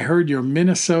 I heard your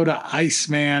Minnesota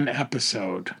Iceman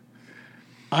episode.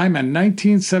 I'm a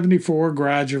 1974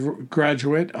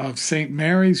 graduate of St.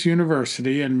 Mary's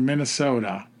University in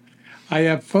Minnesota. I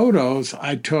have photos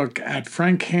I took at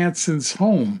Frank Hansen's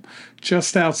home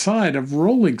just outside of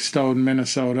Rolling Stone,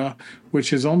 Minnesota,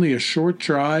 which is only a short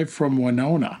drive from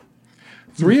Winona.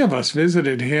 3 of us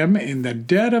visited him in the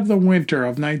dead of the winter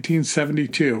of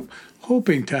 1972,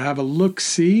 hoping to have a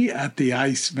look-see at the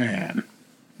Iceman.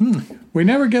 We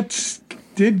never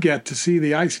did get to see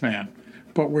the Iceman,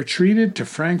 but were treated to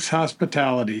Frank's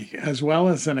hospitality, as well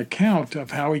as an account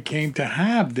of how he came to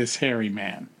have this hairy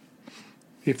man.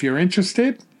 If you're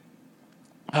interested,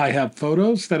 I have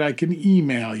photos that I can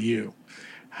email you.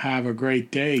 Have a great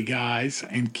day, guys,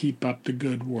 and keep up the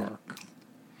good work.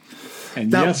 And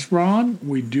now, yes, Ron,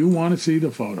 we do want to see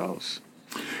the photos.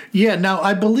 Yeah, now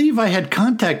I believe I had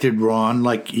contacted Ron,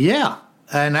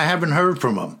 and I haven't heard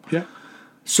from him. Yeah.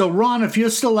 So, Ron, if you're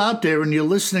still out there and you're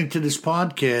listening to this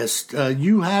podcast,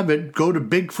 you have it. Go to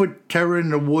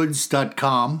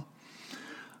BigfootTerrorInTheWoods.com.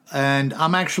 And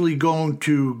I'm actually going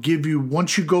to give you,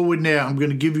 once you go in there, I'm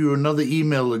going to give you another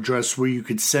email address where you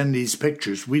could send these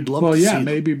pictures. We'd love to see them.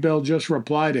 Maybe Bill just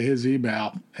reply to his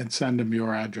email and send him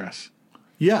your address.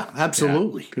 Yeah,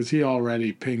 absolutely. Because he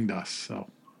already pinged us, so.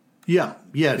 Yeah,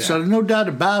 so no doubt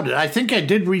about it. I think I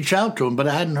did reach out to him, but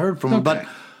I hadn't heard from him. But,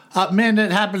 man,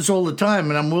 that happens all the time,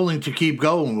 and I'm willing to keep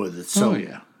going with it. So. Oh,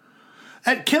 yeah.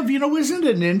 And Kev, isn't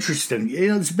it interesting?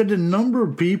 There's been a number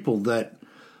of people that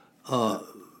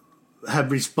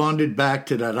have responded back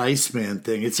to that Iceman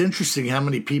thing. It's interesting how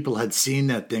many people had seen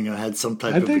that thing or had some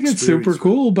type of experience. I think it's super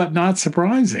cool, but not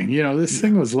surprising. This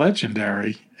thing was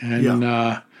legendary. And,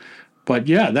 and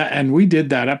we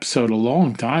did that episode a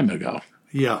long time ago.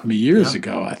 Yeah. Years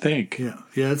ago, I think. Yeah,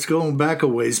 it's going back a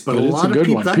ways, but a it's lot a good of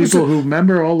people. One. People who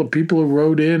remember all the people who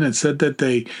wrote in and said that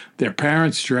their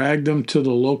parents dragged them to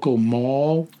the local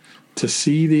mall to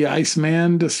see the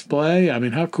Iceman display. I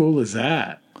mean, how cool is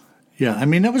that? Yeah,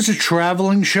 that was a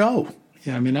traveling show.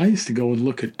 Yeah, I used to go and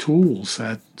look at tools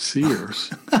at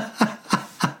Sears.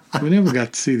 We never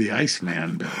got to see the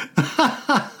Iceman, Bill.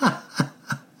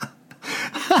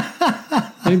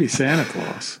 Maybe Santa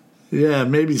Claus. Yeah,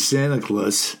 maybe Santa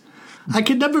Claus. I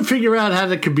could never figure out how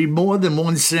there could be more than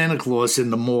one Santa Claus in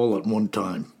the mall at one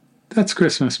time. That's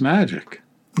Christmas magic.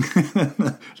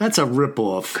 That's a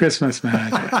ripoff. Christmas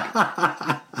magic.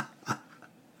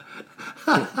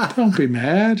 Don't be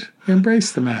mad.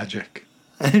 Embrace the magic.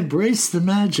 Embrace the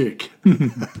magic.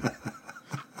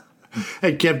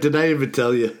 Hey, Kev, did I ever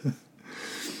tell you?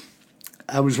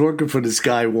 I was working for this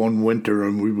guy one winter,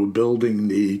 and we were building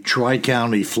the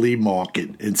Tri-County Flea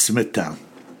Market in Smithtown.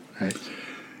 Right.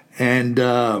 And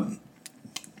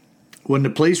when the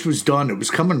place was done, it was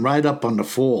coming right up on the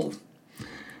fall.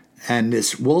 And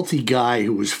this wealthy guy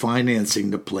who was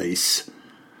financing the place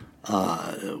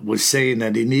was saying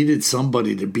that he needed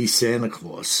somebody to be Santa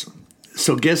Claus.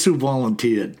 So guess who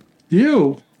volunteered?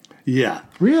 You? Yeah.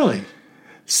 Really?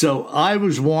 So I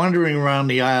was wandering around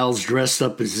the aisles dressed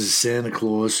up as a Santa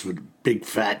Claus with a big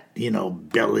fat, belly and a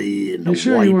white beard. You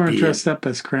sure you weren't dressed up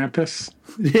as Krampus?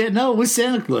 Yeah, no, it was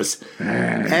Santa Claus.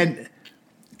 And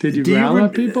did you growl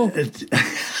at people?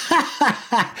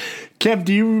 Kev,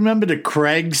 do you remember the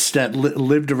Craigs that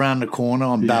lived around the corner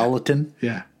on Ballatin?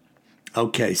 Yeah.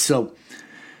 Okay, so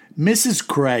Mrs.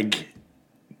 Craig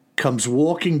comes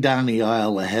walking down the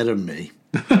aisle ahead of me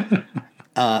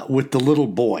with the little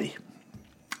boy.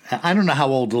 I don't know how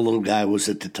old the little guy was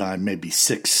at the time, maybe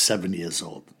 6, 7 years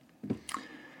old.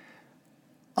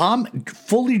 I'm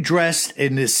fully dressed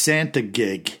in this Santa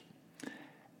gig,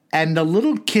 and the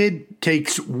little kid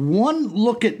takes one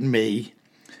look at me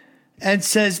and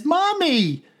says,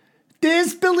 "Mommy,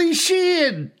 there's Billy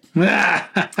Sheehan." And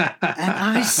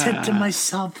I said to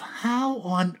myself, how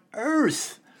on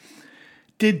earth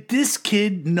did this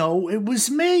kid know it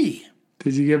was me?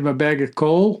 Did you give him a bag of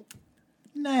coal?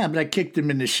 Nah, but I kicked him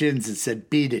in the shins and said,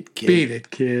 "Beat it, kid." Beat it,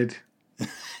 kid.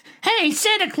 Hey,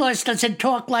 Santa Claus doesn't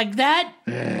talk like that.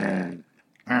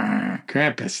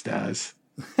 Krampus does.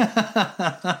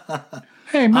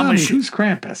 Hey, Mommy, who's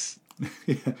Krampus?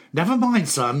 Never mind,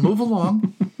 son. Move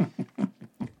along.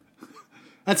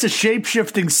 That's a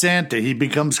shape-shifting Santa. He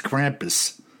becomes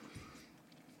Krampus.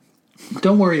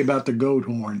 Don't worry about the goat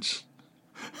horns.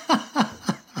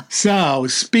 So,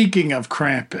 speaking of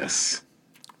Krampus,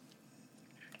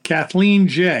 Kathleen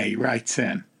J. writes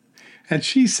in, and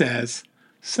she says,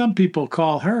 some people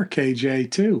call her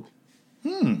KJ too.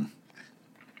 And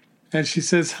she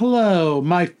says, hello,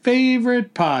 my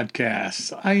favorite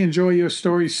podcasts. I enjoy your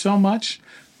stories so much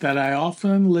that I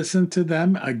often listen to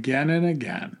them again and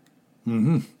again.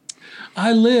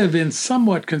 I live in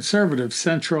somewhat conservative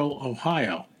central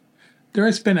Ohio. There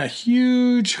has been a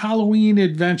huge Halloween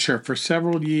adventure for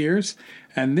several years,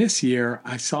 and this year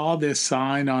I saw this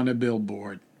sign on a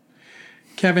billboard.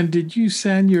 Kevin, did you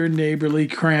send your neighborly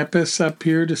Krampus up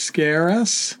here to scare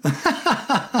us?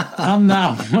 I'm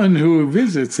not one who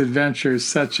visits adventures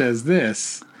such as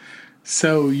this.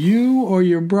 So you or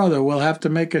your brother will have to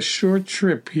make a short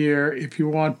trip here if you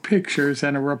want pictures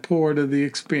and a report of the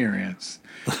experience.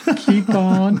 Keep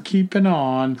on keeping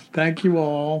on. Thank you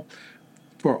all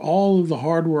for all of the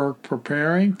hard work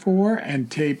preparing for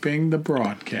and taping the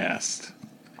broadcast.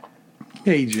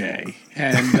 KJ.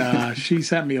 And she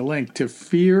sent me a link to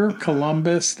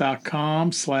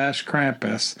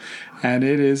fearcolumbus.com/Krampus. And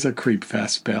it is a creep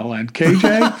fest, Bill. And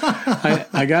KJ,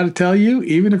 I got to tell you,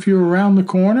 even if you're around the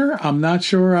corner, I'm not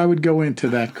sure I would go into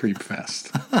that creep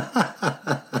fest.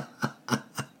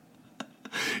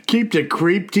 Keep the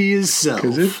creep to yourself.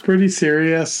 Because it's pretty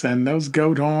serious, and those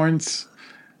goat horns,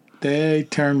 they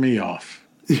turn me off.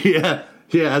 Yeah,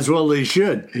 as well they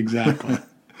should. Exactly.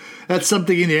 That's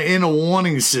something in your inner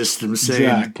warning system saying,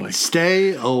 exactly.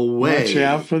 Stay away. Watch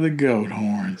out for the goat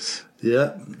horns.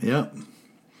 Yep.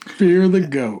 Fear the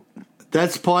goat.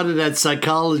 That's part of that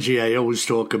psychology I always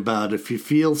talk about. If you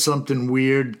feel something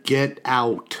weird, get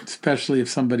out. Especially if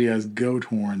somebody has goat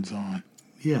horns on.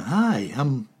 Yeah, hi.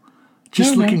 I'm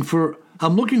just looking for a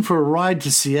ride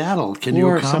to Seattle. Can you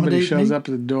accommodate me? Or somebody shows up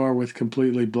at the door with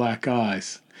completely black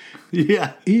eyes.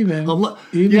 Yeah.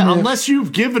 Unless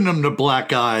you've given them the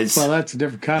black eyes. Well, that's a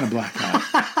different kind of black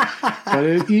eye.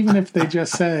 But even if they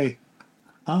just say,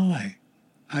 hi,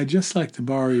 I'd just like to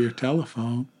borrow your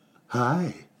telephone.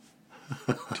 Hi.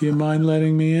 Do you mind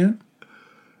letting me in?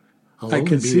 I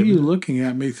can see you looking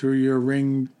at me through your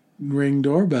ring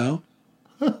doorbell.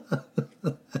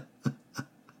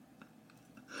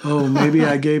 Oh, maybe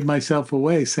I gave myself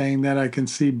away saying that I can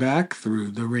see back through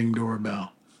the Ring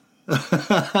doorbell.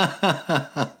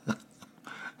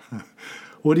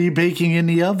 What are you baking in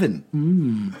the oven?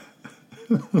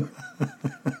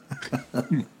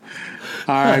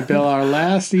 All right, Bill, our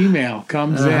last email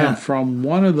comes in from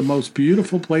one of the most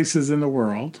beautiful places in the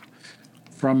world,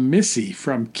 from Missy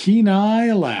from Kenai,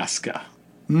 Alaska.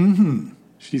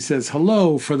 She says,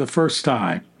 hello for the first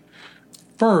time.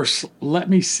 First, let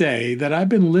me say that I've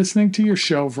been listening to your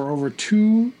show for over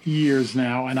 2 years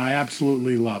now, and I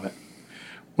absolutely love it.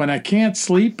 When I can't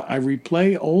sleep, I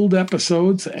replay old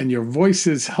episodes, and your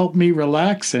voices help me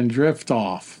relax and drift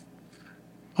off.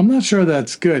 I'm not sure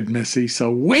that's good, Missy,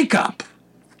 so wake up!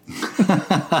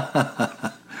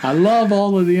 I love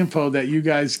all of the info that you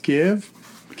guys give.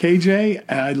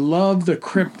 KJ, I love the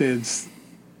cryptids.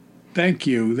 Thank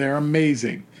you. They're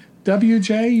amazing.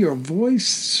 WJ, your voice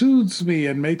soothes me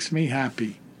and makes me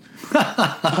happy.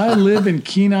 I live in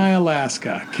Kenai,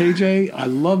 Alaska. KJ, I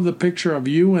love the picture of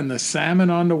you and the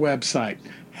salmon on the website.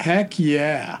 Heck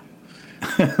yeah.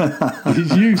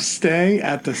 Did you stay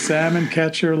at the Salmon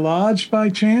Catcher Lodge by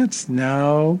chance?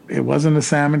 No, it wasn't a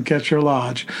Salmon Catcher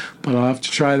Lodge, but I'll have to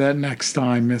try that next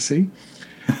time, Missy.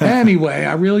 Anyway,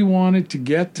 I really wanted to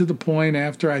get to the point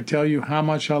after I tell you how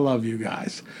much I love you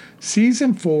guys.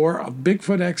 Season 4 of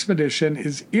Bigfoot Expedition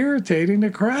is irritating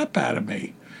the crap out of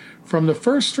me. From the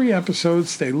first 3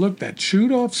 episodes, they looked at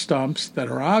chewed-off stumps that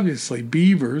are obviously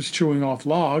beavers chewing off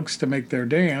logs to make their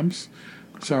dams.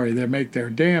 Sorry, they make their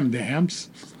dams.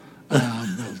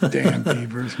 Those damn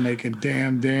beavers making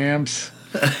damn dams.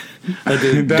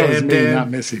 That was me, not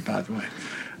Missy, by the way.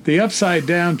 The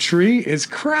upside-down tree is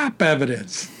crap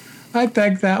evidence. I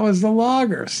think that was the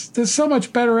loggers. There's so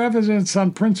much better evidence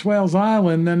on Prince Wales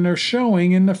Island than they're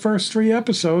showing in the first 3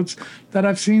 episodes that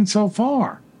I've seen so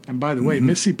far. And by the way,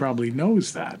 Missy probably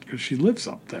knows that because she lives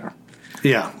up there.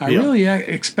 Yeah. I really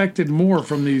expected more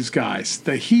from these guys.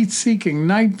 The heat-seeking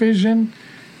night vision,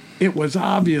 it was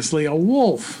obviously a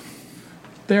wolf.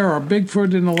 There are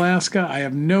Bigfoot in Alaska. I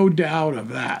have no doubt of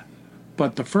that.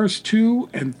 But the first 2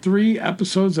 and 3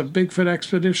 episodes of Bigfoot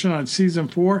Expedition on Season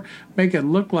 4 make it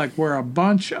look like we're a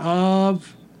bunch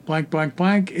of blank, blank,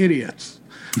 blank idiots.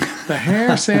 The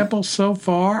hair samples so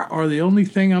far are the only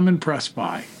thing I'm impressed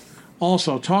by.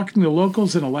 Also, talking to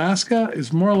locals in Alaska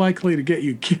is more likely to get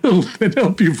you killed than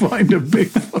help you find a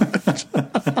Bigfoot.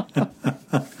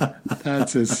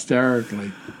 That's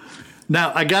hysterically.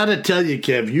 Now, I got to tell you,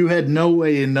 Kev, you had no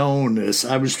way of knowing this.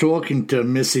 I was talking to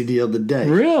Missy the other day.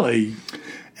 Really?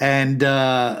 And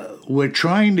we're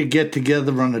trying to get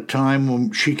together on a time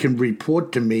when she can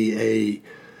report to me a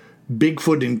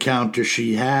Bigfoot encounter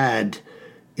she had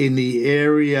in the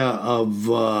area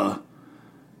of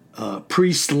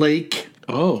Priest Lake.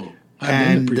 Oh,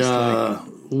 I've been to Priest Lake.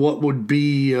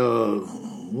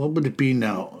 What would it be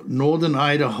now? Northern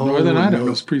Idaho. Northern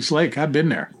Idaho is Priest Lake. I've been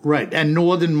there. Right, and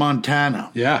northern Montana.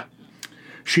 Yeah.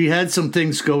 She had some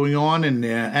things going on in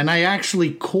there, and I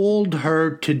actually called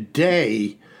her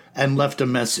today and left a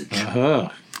message. Uh-huh.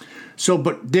 So,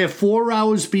 but they're 4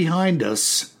 hours behind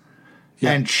us,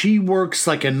 and she works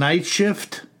like a night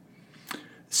shift.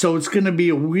 So it's going to be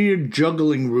a weird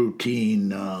juggling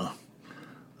routine to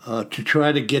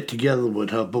try to get together with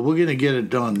her, but we're going to get it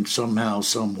done somehow,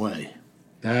 some way.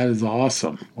 That is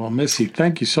awesome. Well, Missy,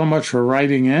 thank you so much for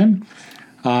writing in.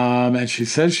 And she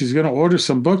says she's going to order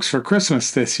some books for Christmas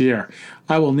this year.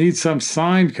 I will need some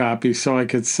signed copies so I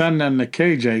could send them to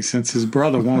KJ since his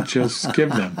brother won't just give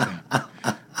them to him.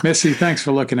 Missy, thanks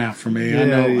for looking out for me.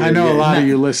 I know a lot of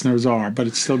you listeners are, but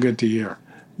it's still good to hear.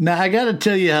 Now, I got to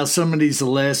tell you how some of these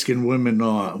Alaskan women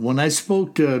are. When I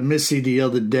spoke to Missy the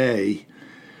other day,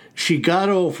 she got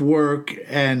off work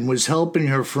and was helping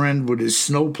her friend with his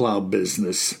snowplow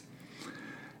business.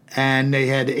 And they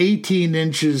had 18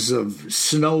 inches of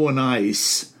snow and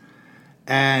ice.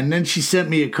 And then she sent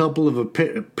me a couple of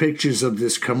pictures of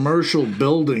this commercial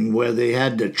building where they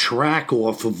had the track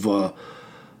off of, what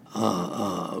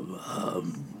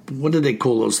do they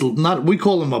call those? We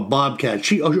call them a bobcat.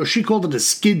 She called it a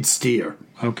skid steer.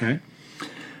 Okay.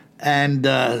 And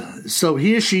so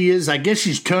here she is. I guess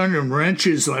she's turning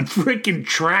wrenches on freaking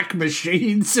track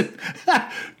machines,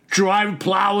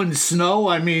 plowing snow.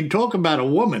 I mean, talk about a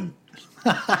woman.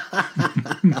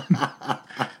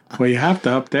 Well, you have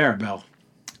to up there, Bill.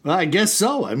 Well, I guess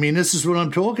so. I mean, this is what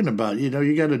I'm talking about. You know,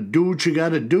 you got to do what you got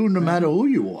to do no matter who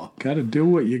you are. Got to do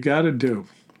what you got to do.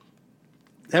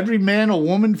 Every man or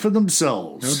woman for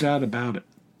themselves. No doubt about it.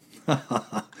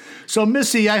 So,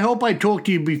 Missy, I hope I talk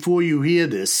to you before you hear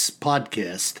this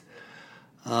podcast.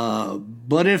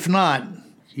 But if not,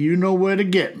 you know where to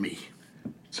get me.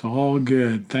 It's all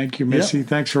good. Thank you, Missy. Yep.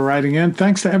 Thanks for writing in.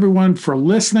 Thanks to everyone for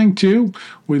listening, too.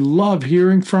 We love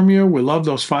hearing from you. We love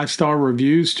those 5-star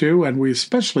reviews, too. And we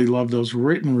especially love those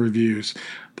written reviews.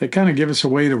 They kind of give us a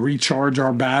way to recharge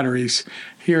our batteries,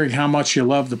 hearing how much you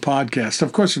love the podcast.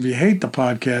 Of course, if you hate the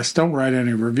podcast, don't write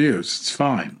any reviews. It's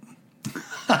fine.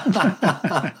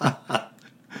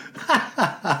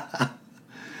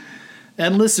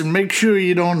 And listen, make sure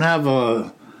you don't have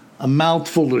a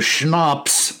mouthful of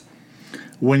schnapps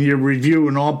when you're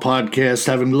reviewing our podcast,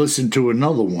 having listened to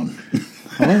another one.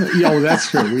 Oh, that's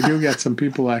true. We do get some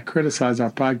people that criticize our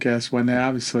podcast when they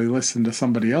obviously listen to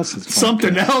somebody else's podcast.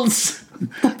 Something else.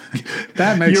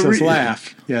 That makes us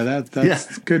laugh. Yeah,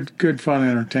 that's good fun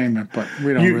entertainment, but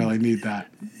we don't really need that.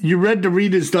 You read the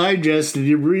Reader's Digest and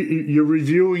you're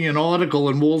reviewing an article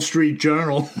in Wall Street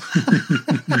Journal.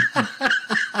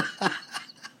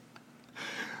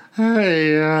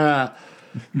 Hey, I'll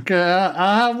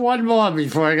have one more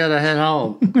before I gotta head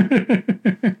home.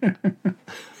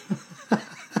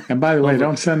 And by the way,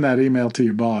 don't send that email to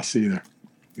your boss either.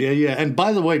 Yeah. And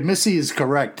by the way, Missy is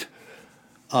correct.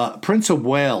 Prince of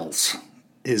Wales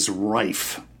is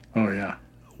rife. Oh, yeah.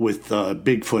 With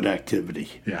Bigfoot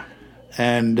activity. Yeah.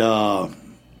 And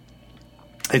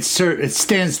it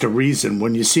stands to reason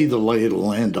when you see the lay of the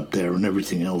land up there and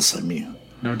everything else. I mean,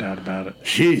 no doubt about it.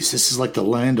 Jeez, this is like the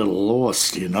land of the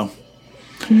lost, you know.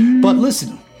 But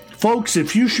listen, folks,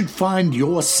 if you should find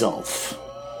yourself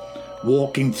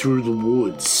walking through the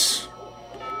woods,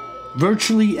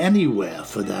 virtually anywhere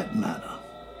for that matter,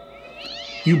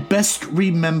 you best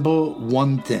remember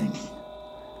one thing.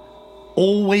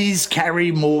 Always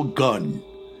carry more gun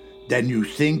than you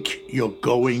think you're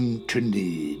going to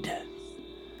need.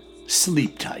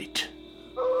 Sleep tight.